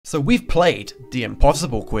So we've played the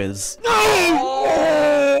impossible quiz.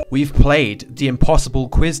 No! We've played the impossible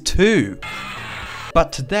quiz 2.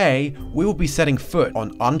 But today, we will be setting foot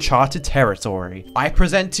on uncharted territory. I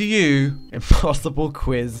present to you Impossible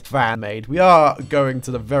Quiz Fan-Made. We are going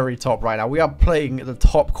to the very top right now. We are playing the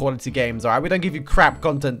top quality games, alright? We don't give you crap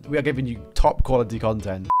content. We are giving you top quality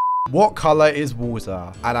content. What color is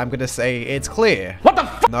water? And I'm gonna say it's clear. What the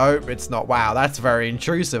f? No, it's not. Wow, that's very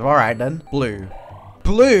intrusive. Alright then. Blue.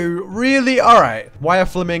 Blue? Really? Alright. Why are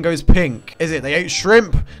flamingos pink? Is it they ate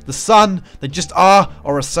shrimp, the sun, they just are,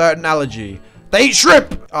 or a certain allergy? They eat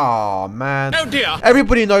shrimp! Oh man. Oh dear.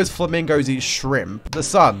 Everybody knows flamingos eat shrimp. The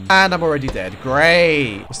sun. And I'm already dead.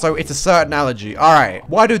 Great. So it's a certain allergy. Alright.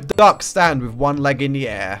 Why do ducks stand with one leg in the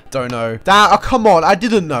air? Don't know. Oh, come on. I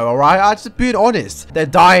didn't know, alright? I'm just being honest. They're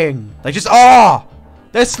dying. They just are.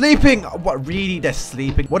 They're sleeping. What, really? They're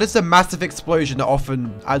sleeping? What is the massive explosion that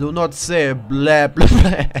often... I do not say blah, blah,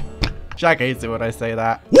 blah. Jack hates it when I say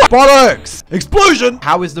that. What? Bollocks! Explosion!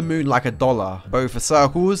 How is the moon like a dollar? Both for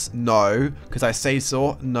circles? No. Because I say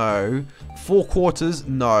so? No. 4 quarters?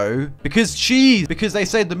 No. Because cheese! Because they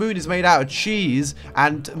say the moon is made out of cheese,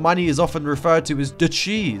 and money is often referred to as the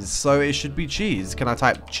cheese. So it should be cheese. Can I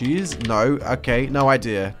type cheese? No. Okay, no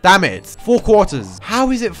idea. Damn it. 4 quarters.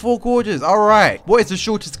 How is it 4 quarters? Alright. What is the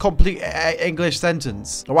shortest complete English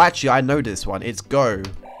sentence? Oh, actually, I know this one. It's go.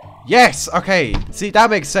 Yes, okay. See,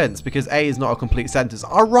 that makes sense because A is not a complete sentence.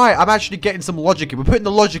 All right, I'm actually getting some logic in. We're putting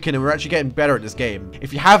the logic in and we're actually getting better at this game.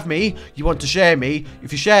 If you have me, you want to share me.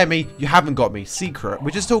 If you share me, you haven't got me. Secret.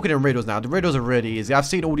 We're just talking in riddles now. The riddles are really easy. I've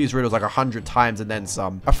seen all these riddles like 100 times and then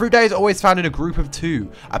some. A fruit day is always found in a group of 2.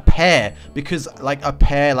 A pair, because like a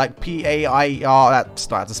pair, like P-A-I-R, that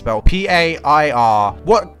starts to spell. P-A-I-R.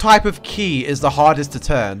 What type of key is the hardest to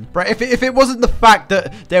turn? Right, if it wasn't the fact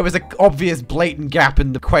that there was an obvious blatant gap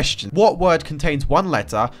in the question. What word contains 1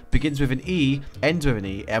 letter, begins with an E, ends with an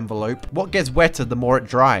E? Envelope. What gets wetter the more it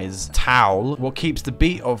dries? Towel. What keeps the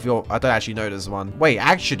beat of your... I don't actually know this one. Wait,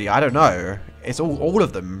 actually, I don't know. It's all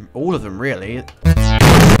of them. All of them, really.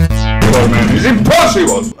 Oh man, it's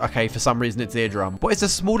impossible! Okay, for some reason it's eardrum. What is the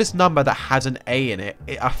smallest number that has an A in it?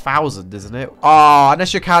 1,000, isn't it? Oh,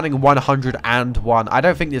 unless you're counting 101. I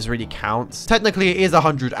don't think this really counts. Technically, it is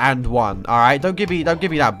 101. All right, don't give me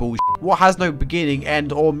that bullshit. What has no beginning,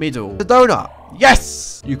 end, or middle? The donut.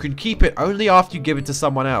 Yes! You can keep it only after you give it to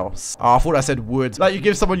someone else. Oh, I thought I said wood. Like you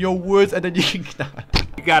give someone your wood and then you can...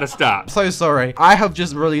 You gotta stop. So sorry. I have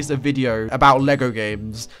just released a video about Lego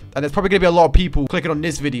games. And there's probably gonna be a lot of people clicking on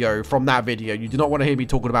this video from that video. You do not want to hear me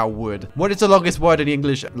talking about wood. What is the longest word in the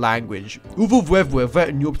English language?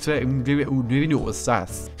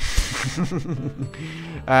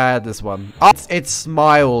 This one. Oh, it's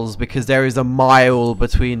smiles because there is a mile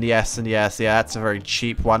between the S and the S. Yeah, that's a very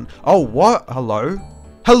cheap one. Oh, what? Hello?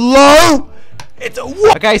 Hello? It's a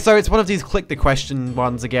what? Okay, so it's one of these click the question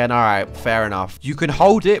ones again. All right, fair enough. You can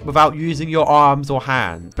hold it without using your arms or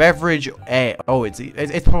hands. Beverage, air. Oh, it's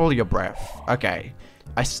probably your breath. Okay.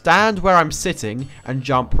 I stand where I'm sitting and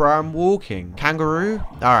jump where I'm walking. Kangaroo?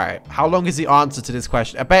 All right. How long is the answer to this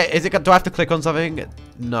question? I bet, do I have to click on something?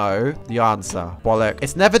 No. The answer. Bollock.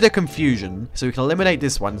 It's never the confusion. So we can eliminate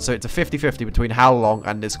this one. So it's a 50-50 between how long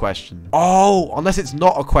and this question. Oh, unless it's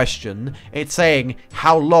not a question. It's saying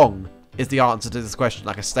how long is the answer to this question,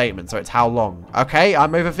 like a statement. So it's how long. Okay,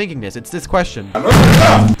 I'm overthinking this. It's this question.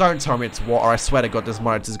 Don't tell me it's what, or I swear to God this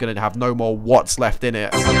monitor is going to have no more what's left in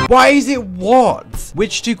it. Why is it what?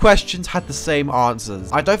 Which 2 questions had the same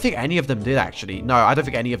answers? I don't think any of them did, actually. No, I don't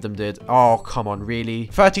think any of them did. Oh, come on, really?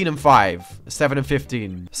 13 and 5. 7 and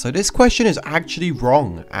 15. So this question is actually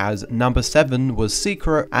wrong, as number 7 was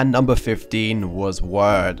secret and number 15 was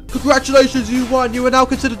word. Congratulations, you won. You are now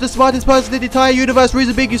considered the smartest person in the entire universe.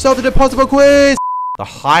 Reason being, you solved an impossible quiz. The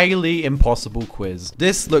highly impossible quiz.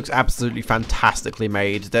 This looks absolutely fantastically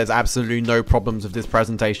made. There's absolutely no problems with this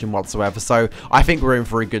presentation whatsoever. So I think we're in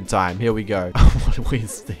for a good time. Here we go. What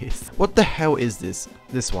is this? What the hell is this?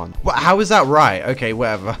 This one. What, how is that right? Okay,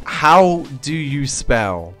 whatever. How do you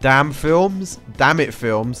spell? Damn films? Damn it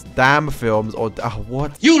films? Damn films? Or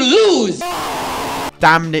what? You lose!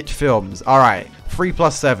 Damn it films. All right. 3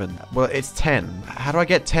 plus 7. Well, it's 10. How do I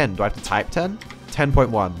get 10? Do I have to type 10?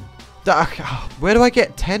 10.1. Where do I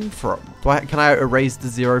get 10 from? Can I erase the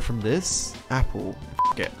 0 from this? Apple.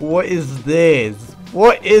 F it. What is this?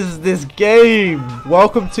 What is this game?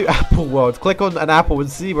 Welcome to Apple World. Click on an apple and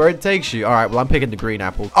see where it takes you. All right, well, I'm picking the green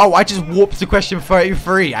apple. Oh, I just warped to question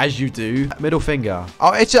 33, as you do. Middle finger.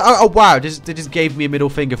 Oh, it's just, oh wow, they just gave me a middle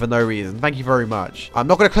finger for no reason. Thank you very much. I'm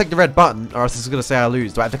not going to click the red button, or else it's going to say I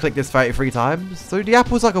lose. Do I have to click this 33 times? So the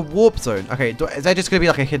apple's like a warp zone. Okay, is there just going to be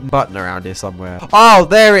like a hidden button around here somewhere? Oh,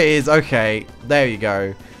 there it is. Okay, there you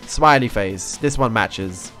go. Smiley face. This one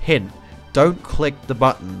matches. Hint. Don't click the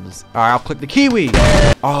buttons. All right, I'll click the kiwi.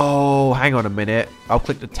 Oh, hang on a minute. I'll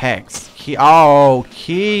click the text. Oh,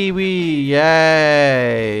 kiwi.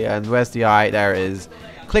 Yay. And where's the eye? There it is.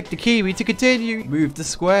 Click the kiwi to continue. Move the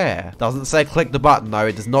square. Doesn't say click the button though.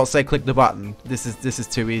 It does not say click the button. This is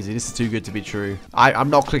too easy. This is too good to be true. I'm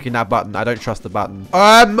not clicking that button. I don't trust the button.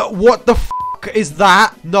 What the f is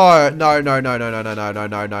that? No. I'm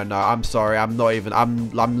sorry. I'm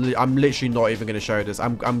literally not even gonna show this.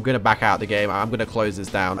 I'm gonna back out the game. I'm gonna close this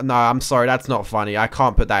down. No, I'm sorry. That's not funny. I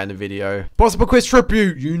can't put that in the video. Possible quiz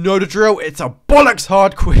tribute. You know the drill. It's a bollocks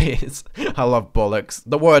hard quiz. I love bollocks.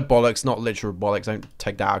 The word bollocks, not literal bollocks. Don't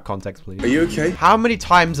take that out of context, please. Are you okay? How many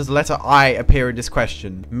times does the letter I appear in this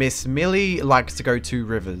question? Miss Millie likes to go 2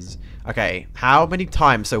 rivers. Okay, how many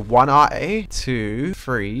times? So 1 I, 2,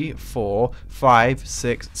 3, 4, 5,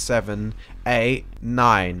 6, 7, 8,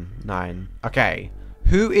 9. Okay.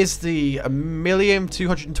 Who is the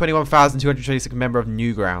 1,221,226 member of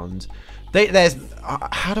Newground? There's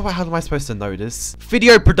how am I supposed to know this?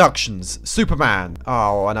 Video Productions, Superman.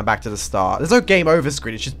 Oh, and I'm back to the start. There's no game over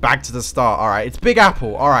screen. It's just back to the start. All right, it's Big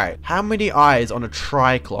Apple. All right. How many eyes on a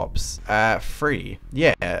Triclops? 3.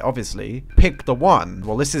 Yeah, obviously. Pick the one.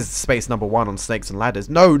 Well, this is space number 1 on Snakes and Ladders.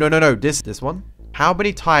 No. This one. How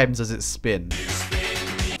many times does it spin?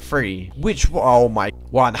 3. Which one? Oh my.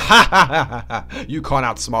 1. Ha. You can't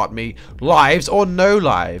outsmart me. Lives or no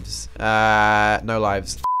lives? No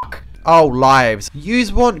lives. Oh, lives.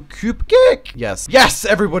 Use one coop cake. Yes,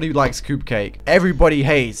 everybody likes coop cake. Everybody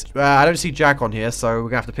hates. I don't see Jack on here, so we're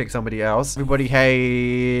gonna have to pick somebody else. Everybody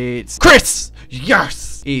hates Chris.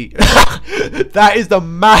 Yes. Eat. That is the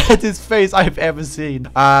maddest face I've ever seen.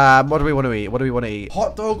 What do we want to eat?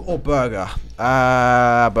 Hot dog or burger?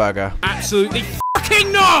 Burger. Absolutely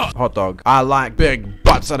fucking not. Hot dog. I like big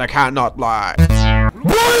butts and I cannot lie.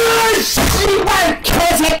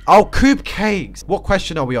 Oh, coop cakes. What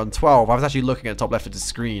question are we on? 12. I was actually looking at the top left of the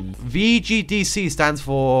screen. VGDC stands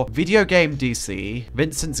for Video Game DC.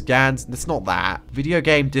 Vincent's Gans. It's not that. Video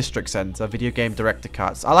Game District Center. Video Game Director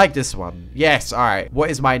Cuts. I like this one. Yes. All right. What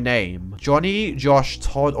is my name? Johnny, Josh,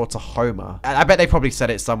 Todd, or Tahoma? I bet they probably said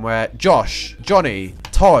it somewhere. Josh, Johnny,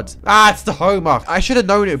 Todd. It's Tahoma. I should have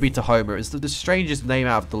known it would be Tahoma. It's the strangest name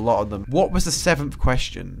out of the lot of them. What was the 7th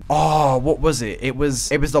question? Oh, what was it? It was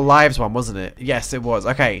the lives one, wasn't it? Yes, it was.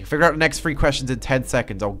 Okay, figure out the next 3 questions in 10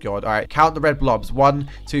 seconds. Oh god. All right, count the red blobs. 1,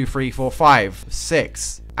 2, 3, 4, 5,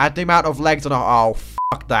 6. Add the amount of legs on a. Oh,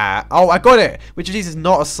 fuck that. Oh, I got it. Which of these is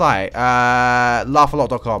not a site?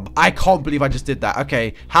 Laughalot.com. I can't believe I just did that.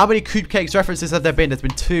 Okay, how many coop cakes references have there been? There's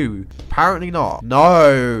been 2. Apparently not.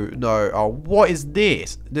 No. Oh, what is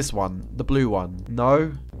this? This one, the blue one.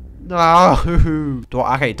 No. Do I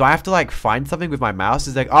have to like find something with my mouse?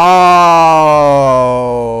 It's like, oh,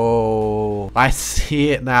 I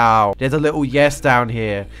see it now. There's a little yes down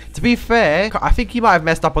here. To be fair, I think you might have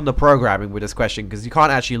messed up on the programming with this question because you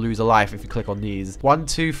can't actually lose a life if you click on these. 1,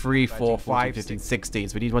 2, 3, 4, 5, 15, 16.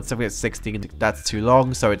 So we need something that's 16. That's too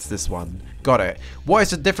long, so it's this one. Got it. What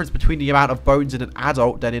is the difference between the amount of bones in an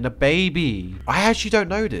adult than in a baby? I actually don't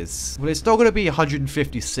know this. Well, it's not going to be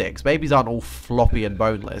 156. Babies aren't all floppy and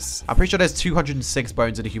boneless. I'm pretty sure there's 206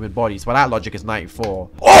 bones in a human body, so by that logic, it's 94.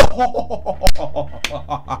 Oh!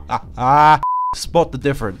 Spot the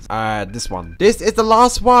difference. This one. This is the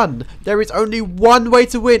last one. There is only one way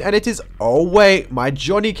to win, and it is... Oh, wait. My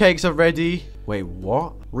Johnny cakes are ready. Wait,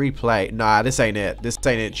 what? Replay. Nah, this ain't it. This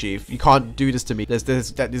ain't it, Chief. You can't do this to me.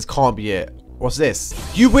 This can't be it. What's this?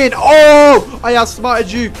 You win. Oh, I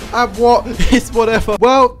outsmarted you. And what? It's whatever.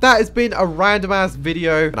 Well, that has been a random ass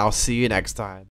video, and I'll see you next time.